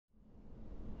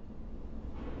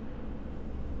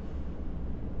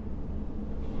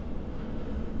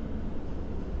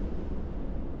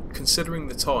Considering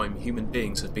the time human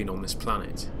beings have been on this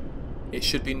planet, it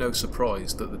should be no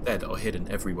surprise that the dead are hidden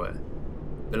everywhere.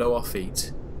 Below our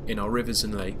feet, in our rivers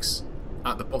and lakes,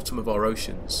 at the bottom of our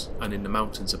oceans, and in the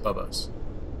mountains above us.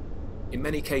 In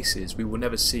many cases we will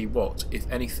never see what, if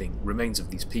anything, remains of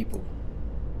these people,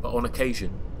 but on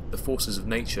occasion the forces of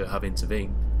nature have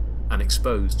intervened and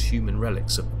exposed human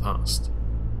relics of the past.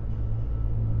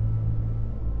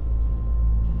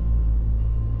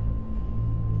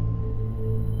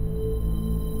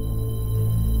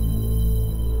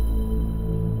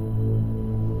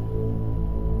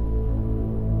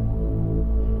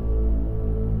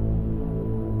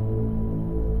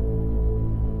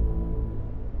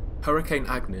 Hurricane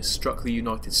Agnes struck the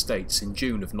United States in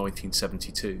June of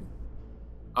 1972.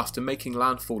 After making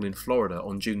landfall in Florida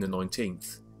on June the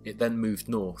 19th, it then moved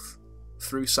north,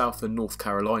 through southern North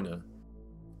Carolina,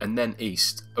 and then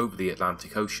east over the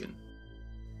Atlantic Ocean.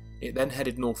 It then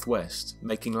headed northwest,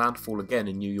 making landfall again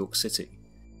in New York City,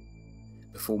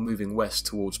 before moving west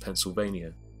towards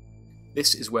Pennsylvania.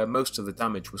 This is where most of the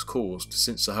damage was caused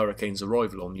since the hurricane's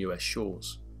arrival on US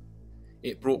shores.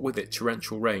 It brought with it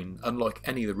torrential rain unlike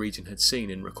any the region had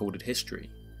seen in recorded history,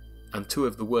 and two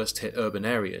of the worst hit urban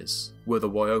areas were the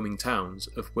Wyoming towns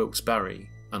of Wilkes-Barre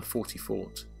and Forty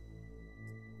Fort.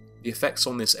 The effects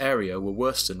on this area were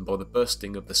worsened by the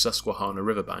bursting of the Susquehanna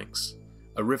riverbanks,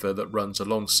 a river that runs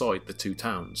alongside the two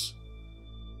towns.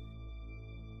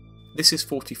 This is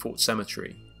Forty Fort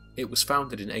Cemetery. It was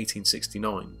founded in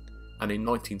 1869 and in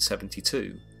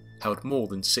 1972 held more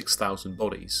than 6,000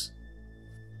 bodies.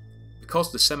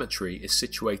 Because the cemetery is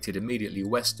situated immediately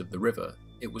west of the river,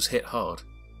 it was hit hard.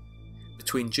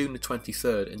 Between June the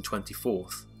 23rd and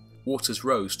 24th, waters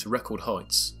rose to record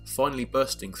heights, finally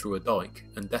bursting through a dike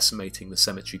and decimating the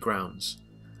cemetery grounds,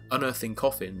 unearthing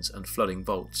coffins and flooding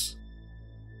vaults.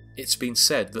 It's been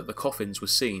said that the coffins were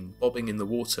seen bobbing in the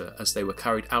water as they were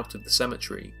carried out of the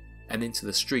cemetery and into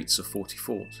the streets of Forty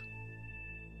Fort.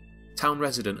 Town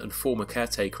resident and former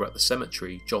caretaker at the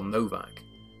cemetery, John Novak,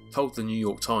 told the New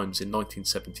York Times in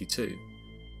 1972,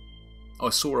 "I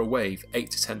saw a wave 8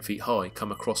 to 10 feet high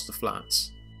come across the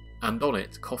flats, and on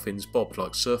it coffins bobbed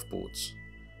like surfboards."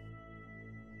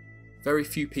 Very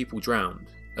few people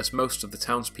drowned, as most of the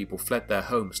townspeople fled their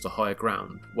homes to higher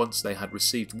ground once they had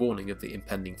received warning of the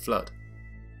impending flood.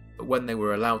 But when they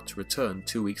were allowed to return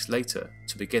 2 weeks later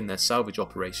to begin their salvage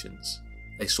operations,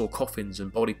 they saw coffins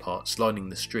and body parts lining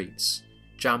the streets,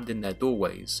 jammed in their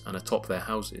doorways and atop their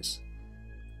houses.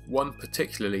 One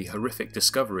particularly horrific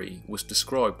discovery was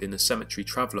described in the Cemetery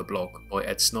Traveller blog by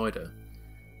Ed Snyder.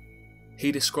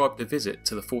 He described a visit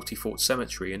to the Forty Fort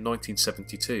Cemetery in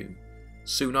 1972,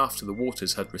 soon after the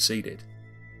waters had receded.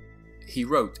 He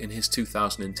wrote in his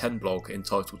 2010 blog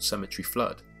entitled Cemetery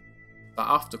Flood that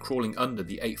after crawling under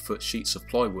the 8-foot sheets of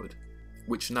plywood,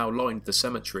 which now lined the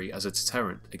cemetery as a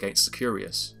deterrent against the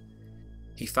curious,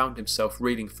 he found himself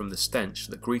reeling from the stench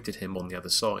that greeted him on the other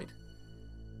side.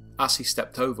 As he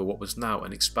stepped over what was now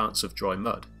an expanse of dry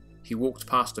mud, he walked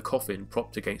past a coffin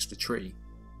propped against a tree.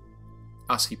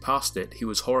 As he passed it, he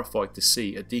was horrified to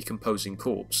see a decomposing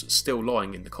corpse still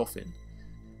lying in the coffin.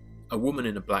 A woman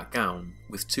in a black gown,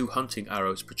 with 2 hunting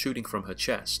arrows protruding from her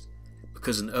chest,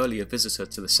 because an earlier visitor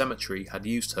to the cemetery had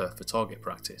used her for target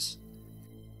practice.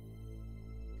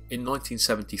 In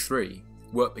 1973,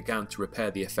 work began to repair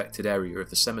the affected area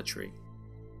of the cemetery.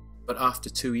 But after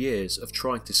 2 years of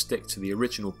trying to stick to the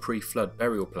original pre-flood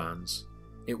burial plans,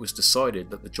 it was decided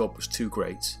that the job was too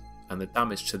great and the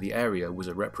damage to the area was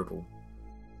irreparable.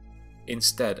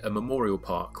 Instead, a memorial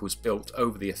park was built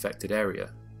over the affected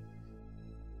area.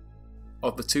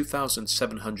 Of the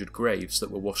 2,700 graves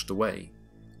that were washed away,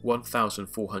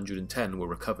 1,410 were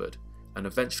recovered and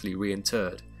eventually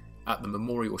reinterred at the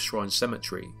Memorial Shrine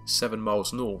Cemetery 7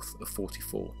 miles north of Forty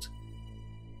Fort.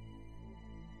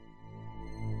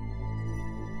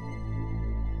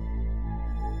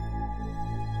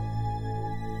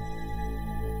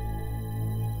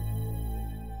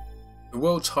 The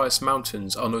world's highest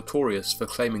mountains are notorious for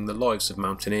claiming the lives of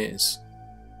mountaineers,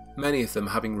 many of them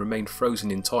having remained frozen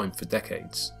in time for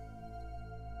decades.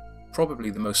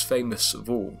 Probably the most famous of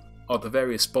all are the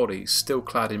various bodies still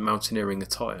clad in mountaineering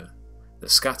attire that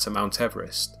scatter Mount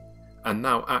Everest and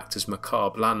now act as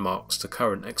macabre landmarks to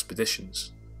current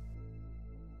expeditions.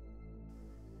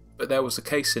 But there was a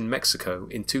case in Mexico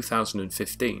in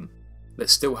 2015 that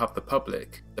still have the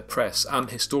public, the press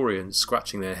and historians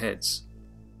scratching their heads.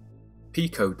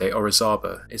 Pico de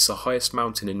Orizaba is the highest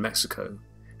mountain in Mexico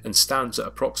and stands at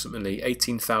approximately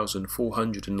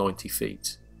 18,490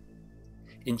 feet.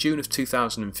 In June of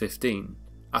 2015,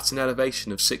 at an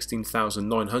elevation of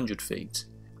 16,900 feet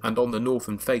and on the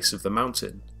northern face of the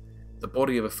mountain, the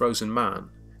body of a frozen man,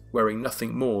 wearing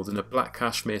nothing more than a black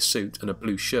cashmere suit and a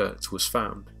blue shirt, was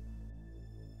found.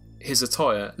 His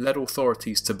attire led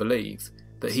authorities to believe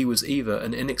that he was either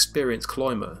an inexperienced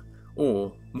climber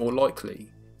or, more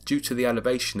likely, due to the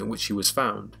elevation at which he was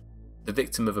found, the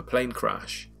victim of a plane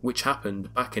crash which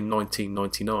happened back in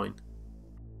 1999.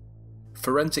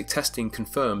 Forensic testing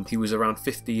confirmed he was around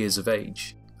 50 years of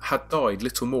age, had died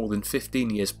little more than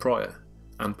 15 years prior,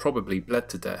 and probably bled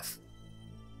to death.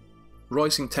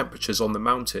 Rising temperatures on the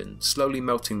mountain, slowly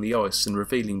melting the ice and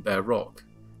revealing bare rock,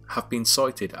 have been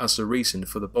cited as the reason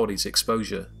for the body's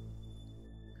exposure.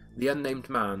 The unnamed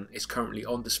man is currently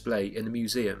on display in a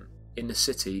museum in the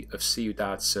city of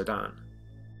Ciudad Cerdán.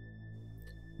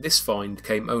 This find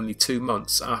came only 2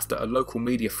 months after a local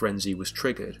media frenzy was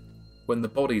triggered, when the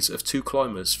bodies of 2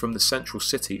 climbers from the central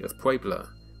city of Puebla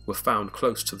were found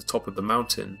close to the top of the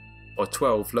mountain by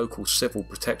 12 local civil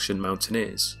protection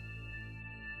mountaineers.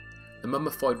 The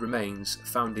mummified remains,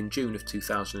 found in June of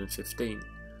 2015,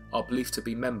 are believed to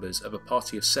be members of a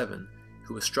party of 7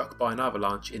 who were struck by an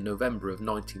avalanche in November of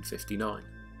 1959.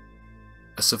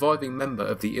 A surviving member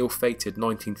of the ill-fated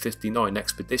 1959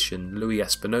 expedition, Luis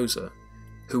Espinosa,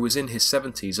 who was in his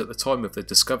 70s at the time of the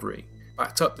discovery,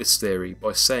 backed up this theory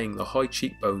by saying the high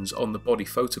cheekbones on the body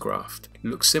photographed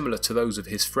look similar to those of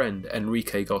his friend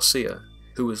Enrique Garcia,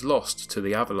 who was lost to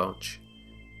the avalanche.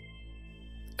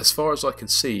 As far as I can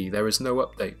see, there is no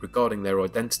update regarding their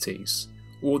identities,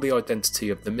 or the identity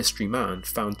of the mystery man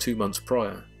found 2 months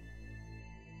prior.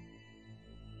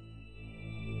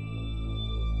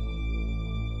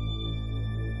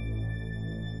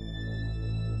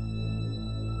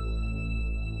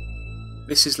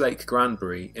 This is Lake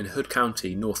Granbury in Hood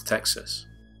County, North Texas.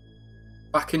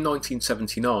 Back in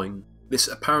 1979, this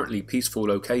apparently peaceful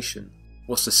location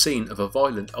was the scene of a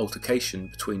violent altercation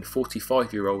between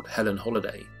 45-year-old Helen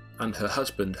Holliday and her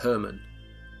husband Herman.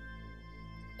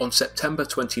 On September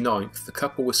 29th, the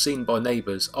couple was seen by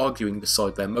neighbours arguing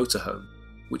beside their motorhome,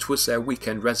 which was their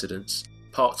weekend residence,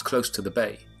 parked close to the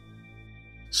bay.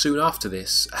 Soon after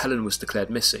this, Helen was declared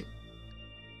missing.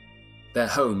 Their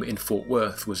home in Fort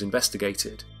Worth was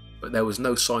investigated, but there was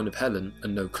no sign of Helen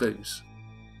and no clues.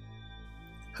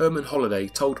 Herman Holliday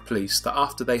told police that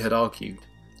after they had argued,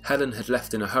 Helen had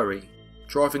left in a hurry,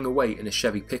 driving away in a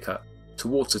Chevy pickup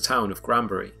towards the town of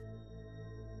Granbury.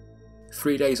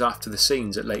 3 days after the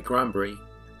scenes at Lake Granbury,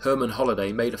 Herman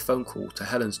Holliday made a phone call to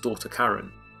Helen's daughter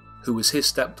Karen, who was his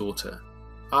stepdaughter,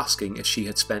 asking if she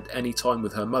had spent any time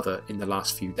with her mother in the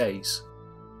last few days.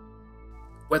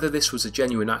 Whether this was a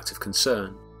genuine act of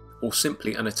concern, or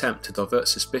simply an attempt to divert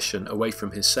suspicion away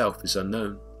from himself, is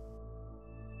unknown.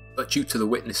 But due to the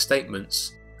witness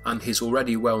statements, and his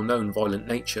already well-known violent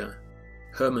nature,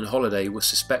 Herman Holliday was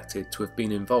suspected to have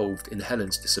been involved in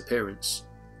Helen's disappearance.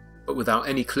 But without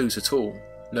any clues at all,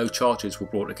 no charges were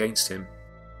brought against him.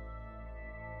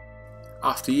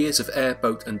 After years of air,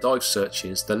 boat and dive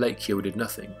searches, the lake yielded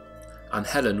nothing, and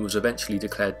Helen was eventually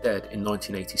declared dead in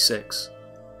 1986.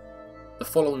 The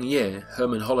following year,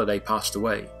 Herman Holliday passed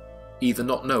away, either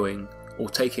not knowing or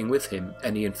taking with him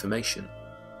any information.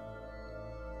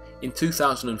 In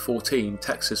 2014,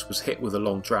 Texas was hit with a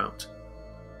long drought.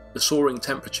 The soaring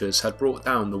temperatures had brought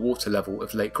down the water level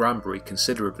of Lake Granbury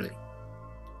considerably.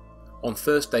 On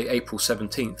Thursday, April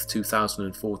 17,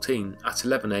 2014, at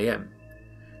 11 AM,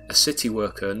 a city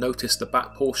worker noticed the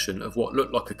back portion of what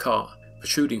looked like a car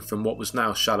protruding from what was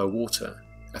now shallow water,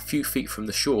 a few feet from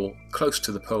the shore, close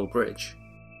to the Pearl Bridge.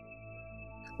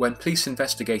 When police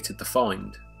investigated the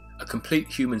find, a complete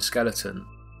human skeleton,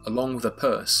 along with a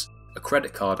purse, a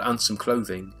credit card and some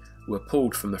clothing, were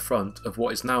pulled from the front of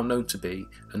what is now known to be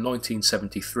a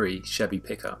 1973 Chevy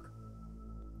pickup.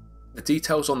 The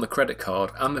details on the credit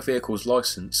card and the vehicle's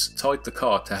license tied the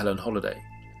car to Helen Holliday,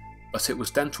 but it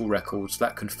was dental records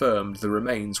that confirmed the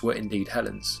remains were indeed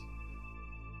Helen's.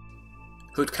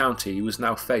 Hood County was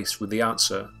now faced with the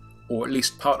answer, or at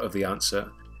least part of the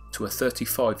answer, to a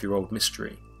 35-year-old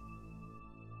mystery.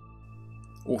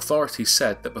 Authorities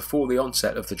said that before the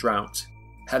onset of the drought,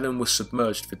 Helen was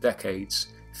submerged for decades,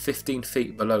 15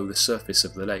 feet below the surface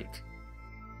of the lake.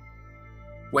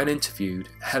 When interviewed,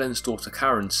 Helen's daughter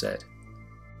Karen said,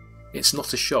 "It's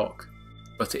not a shock,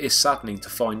 but it is saddening to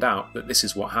find out that this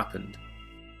is what happened."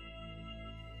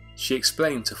 She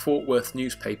explained to Fort Worth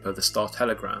newspaper The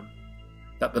Star-Telegram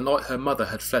that the night her mother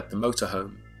had fled the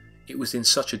motorhome, it was in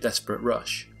such a desperate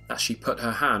rush that she put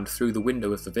her hand through the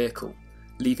window of the vehicle,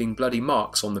 leaving bloody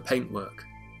marks on the paintwork.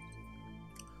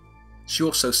 She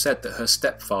also said that her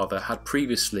stepfather had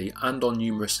previously and on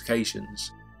numerous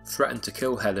occasions threatened to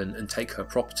kill Helen and take her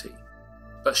property,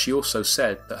 but she also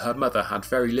said that her mother had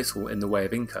very little in the way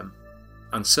of income,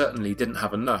 and certainly didn't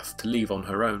have enough to leave on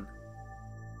her own.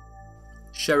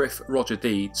 Sheriff Roger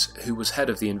Deeds, who was head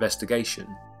of the investigation,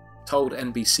 told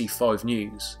NBC5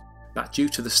 News that due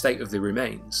to the state of the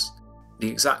remains, the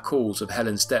exact cause of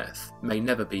Helen's death may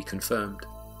never be confirmed.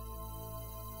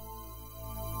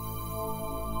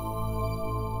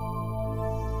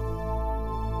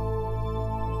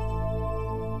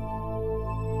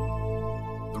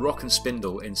 The Rock and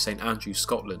Spindle in St Andrews,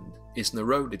 Scotland is an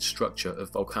eroded structure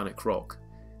of volcanic rock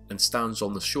and stands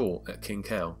on the shore at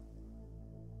Kinkale.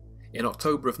 In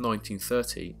October of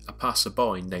 1930, a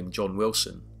passerby named John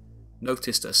Wilson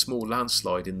noticed a small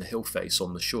landslide in the hill face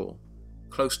on the shore,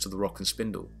 close to the Rock and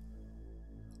Spindle.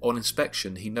 On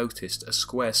inspection, he noticed a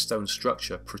square stone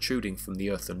structure protruding from the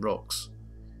earthen rocks.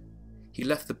 He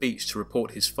left the beach to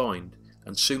report his find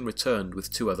and soon returned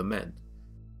with 2 other men.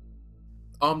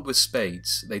 Armed with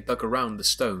spades, they dug around the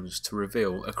stones to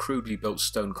reveal a crudely built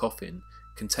stone coffin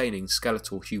containing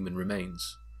skeletal human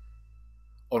remains.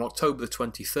 On October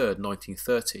 23,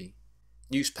 1930,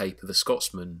 newspaper The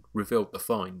Scotsman revealed the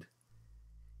find.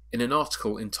 In an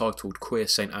article entitled Queer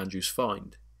St Andrews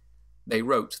Find, they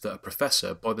wrote that a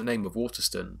professor by the name of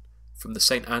Waterston from the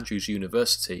St Andrews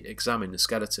University examined the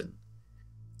skeleton,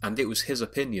 and it was his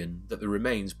opinion that the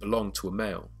remains belonged to a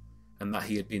male, and that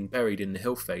he had been buried in the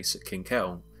hill face at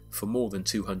Kinkale for more than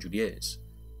 200 years.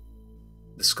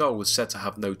 The skull was said to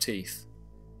have no teeth.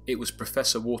 It was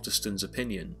Professor Waterston's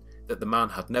opinion that the man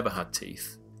had never had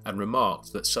teeth, and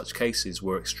remarked that such cases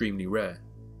were extremely rare.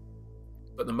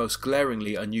 But the most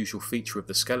glaringly unusual feature of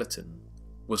the skeleton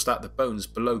was that the bones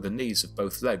below the knees of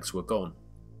both legs were gone.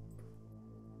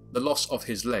 The loss of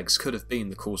his legs could have been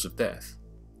the cause of death,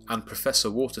 and Professor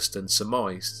Waterston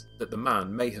surmised that the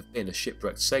man may have been a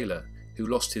shipwrecked sailor who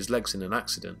lost his legs in an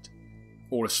accident,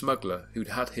 or a smuggler who'd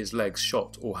had his legs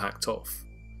shot or hacked off.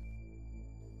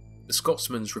 The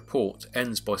Scotsman's report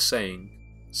ends by saying,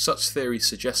 "Such theories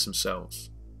suggest themselves,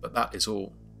 but that is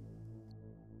all."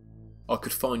 I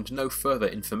could find no further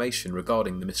information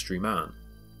regarding the mystery man.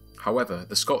 However,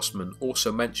 the Scotsman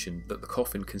also mentioned that the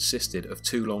coffin consisted of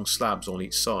 2 long slabs on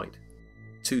each side,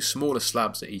 2 smaller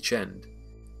slabs at each end,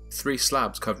 3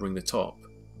 slabs covering the top,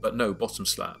 but no bottom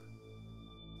slab.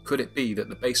 Could it be that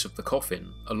the base of the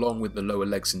coffin, along with the lower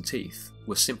legs and teeth,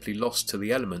 were simply lost to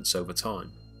the elements over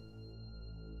time?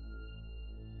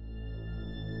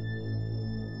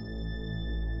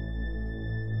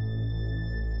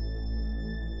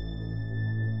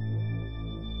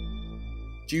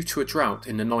 Due to a drought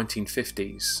in the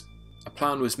 1950s, a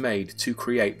plan was made to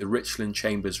create the Richland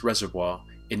Chambers Reservoir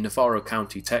in Navarro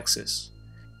County, Texas,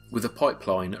 with a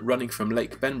pipeline running from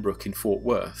Lake Benbrook in Fort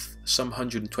Worth, some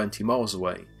 120 miles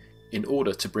away, in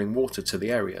order to bring water to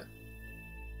the area.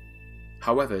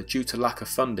 However, due to lack of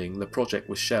funding, the project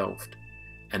was shelved,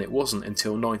 and it wasn't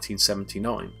until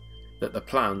 1979 that the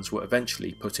plans were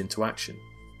eventually put into action.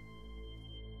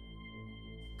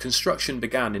 Construction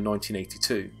began in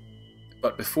 1982.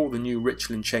 But before the new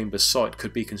Richland Chambers site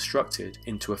could be constructed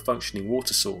into a functioning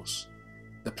water source,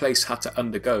 the place had to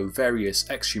undergo various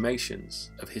exhumations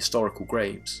of historical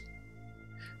graves.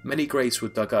 Many graves were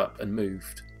dug up and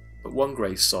moved, but one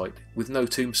grave site with no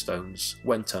tombstones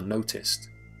went unnoticed.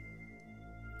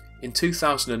 In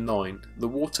 2009, the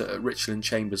water at Richland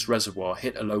Chambers Reservoir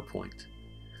hit a low point,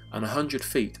 and 100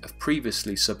 feet of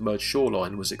previously submerged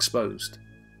shoreline was exposed.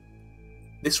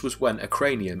 This was when a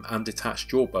cranium and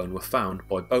detached jawbone were found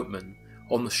by boatmen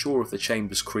on the shore of the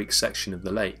Chambers Creek section of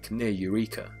the lake near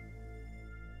Eureka.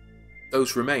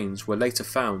 Those remains were later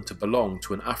found to belong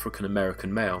to an African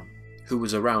American male who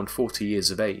was around 40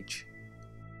 years of age.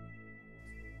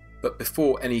 But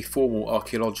before any formal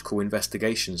archaeological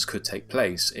investigations could take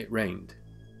place, it rained.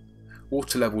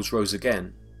 Water levels rose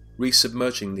again,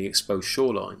 resubmerging the exposed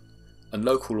shoreline, and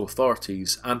local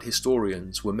authorities and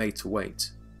historians were made to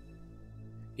wait.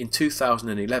 In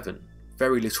 2011,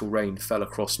 very little rain fell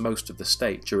across most of the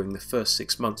state during the first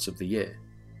 6 months of the year.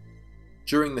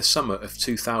 During the summer of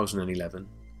 2011,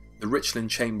 the Richland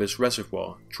Chambers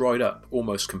Reservoir dried up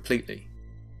almost completely.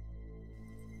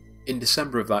 In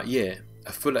December of that year,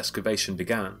 a full excavation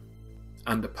began,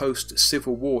 and a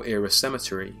post-Civil War era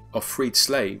cemetery of freed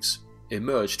slaves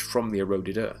emerged from the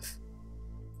eroded earth.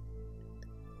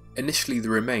 Initially, the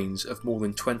remains of more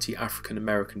than 20 African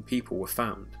American people were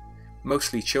found,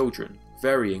 mostly children,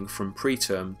 varying from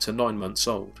preterm to 9 months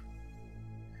old.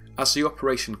 As the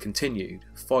operation continued,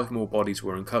 5 more bodies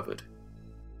were uncovered.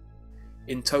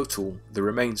 In total, the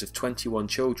remains of 21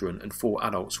 children and 4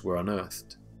 adults were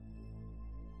unearthed.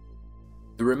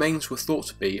 The remains were thought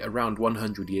to be around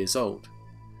 100 years old,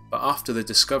 but after the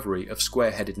discovery of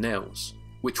square-headed nails,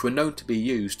 which were known to be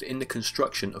used in the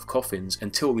construction of coffins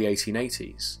until the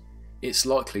 1880s. It's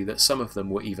likely that some of them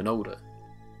were even older.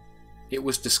 It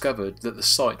was discovered that the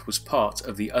site was part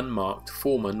of the unmarked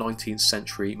former 19th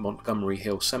century Montgomery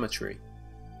Hill Cemetery.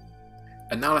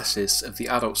 Analysis of the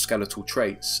adult skeletal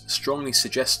traits strongly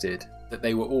suggested that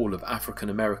they were all of African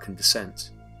American descent,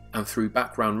 and through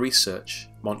background research,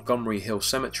 Montgomery Hill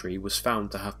Cemetery was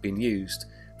found to have been used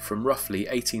from roughly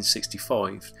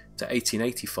 1865 to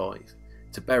 1885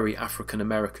 to bury African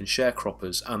American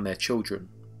sharecroppers and their children.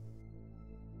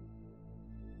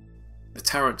 The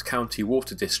Tarrant County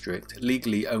Water District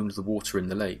legally owned the water in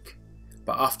the lake,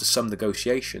 but after some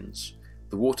negotiations,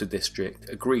 the Water District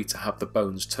agreed to have the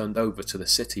bones turned over to the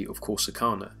city of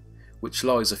Corsicana, which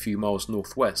lies a few miles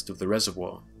northwest of the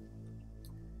reservoir.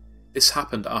 This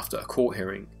happened after a court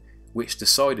hearing, which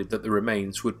decided that the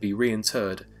remains would be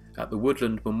reinterred at the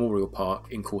Woodland Memorial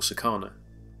Park in Corsicana.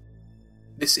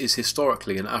 This is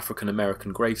historically an African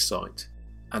American gravesite,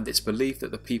 and it's believed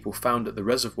that the people found at the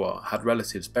reservoir had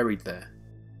relatives buried there.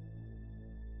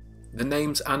 The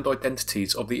names and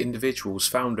identities of the individuals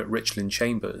found at Richland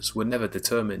Chambers were never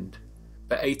determined,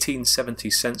 but 1870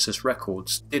 census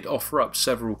records did offer up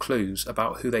several clues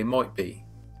about who they might be.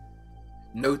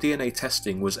 No DNA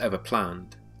testing was ever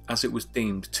planned, as it was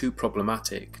deemed too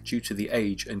problematic due to the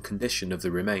age and condition of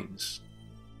the remains.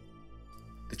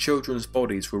 The children's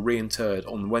bodies were reinterred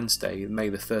on Wednesday, May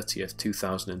 30th,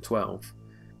 2012,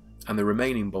 and the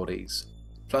remaining bodies,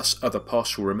 plus other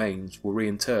partial remains, were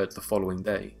reinterred the following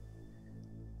day.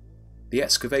 The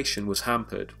excavation was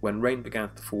hampered when rain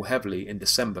began to fall heavily in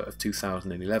December of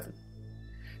 2011.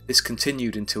 This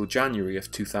continued until January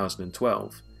of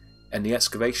 2012, and the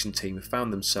excavation team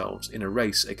found themselves in a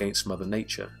race against Mother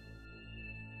Nature.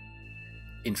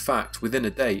 In fact, within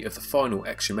a day of the final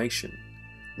exhumation,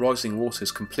 rising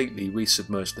waters completely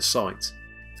resubmerged the site,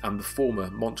 and the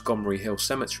former Montgomery Hill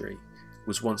Cemetery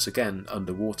was once again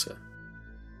underwater.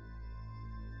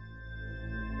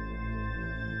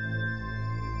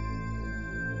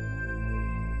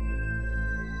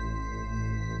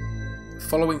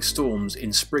 Following storms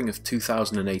in spring of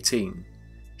 2018,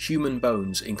 human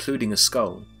bones including a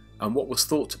skull and what was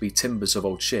thought to be timbers of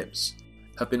old ships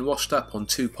have been washed up on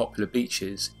two popular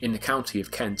beaches in the county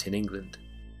of Kent in England.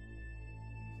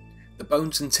 The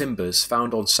bones and timbers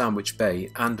found on Sandwich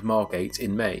Bay and Margate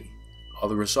in May are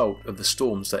the result of the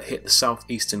storms that hit the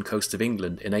southeastern coast of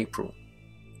England in April.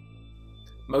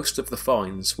 Most of the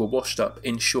finds were washed up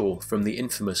inshore from the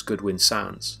infamous Goodwin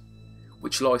Sands,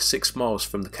 which lie 6 miles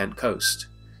from the Kent coast,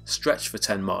 stretch for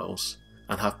 10 miles,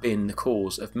 and have been the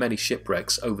cause of many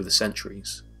shipwrecks over the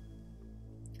centuries.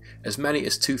 As many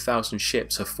as 2,000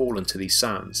 ships have fallen to these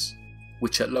sands,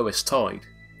 which at lowest tide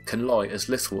can lie as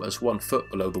little as 1 foot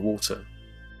below the water.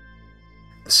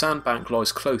 The sandbank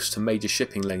lies close to major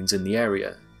shipping lanes in the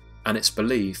area, and it's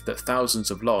believed that thousands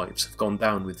of lives have gone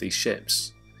down with these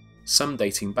ships, some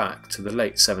dating back to the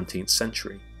late 17th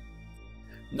century.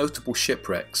 Notable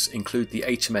shipwrecks include the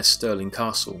HMS Stirling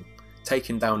Castle,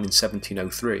 taken down in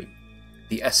 1703,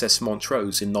 the SS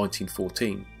Montrose in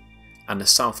 1914, and the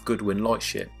South Goodwin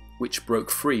lightship, which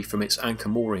broke free from its anchor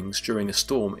moorings during a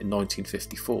storm in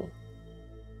 1954.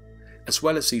 As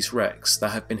well as these wrecks, there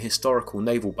have been historical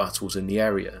naval battles in the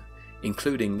area,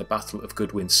 including the Battle of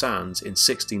Goodwin Sands in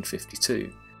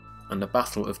 1652 and the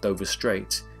Battle of Dover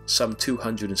Strait some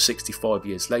 265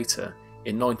 years later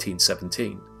in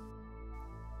 1917.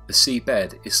 The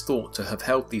seabed is thought to have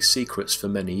held these secrets for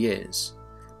many years,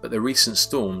 but the recent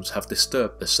storms have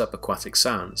disturbed the subaquatic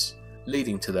sands,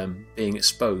 leading to them being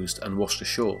exposed and washed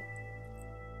ashore.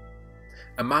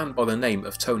 A man by the name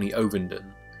of Tony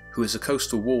Ovenden, who is a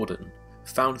coastal warden,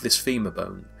 found this femur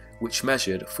bone, which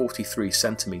measured 43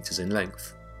 centimetres in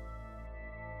length.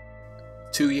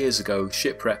 2 years ago,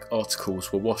 shipwreck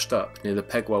articles were washed up near the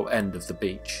Pegwell end of the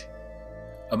beach.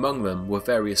 Among them were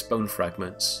various bone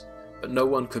fragments, but no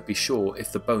one could be sure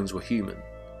if the bones were human.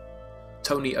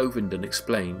 Tony Ovenden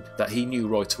explained that he knew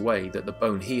right away that the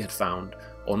bone he had found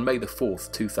on May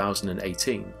 4th,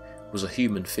 2018 was a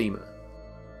human femur.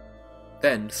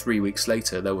 Then, 3 weeks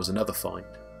later, there was another find.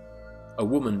 A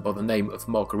woman by the name of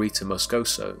Margarita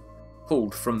Moscoso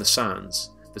pulled from the sands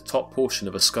the top portion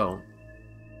of a skull.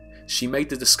 She made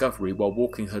the discovery while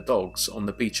walking her dogs on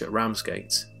the beach at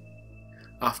Ramsgate.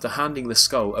 After handing the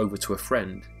skull over to a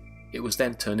friend, it was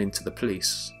then turned in to the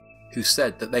police, who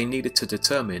said that they needed to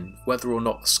determine whether or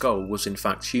not the skull was in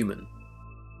fact human.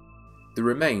 The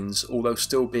remains, although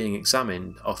still being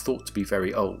examined, are thought to be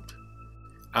very old,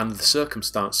 and the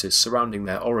circumstances surrounding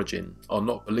their origin are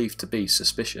not believed to be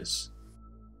suspicious.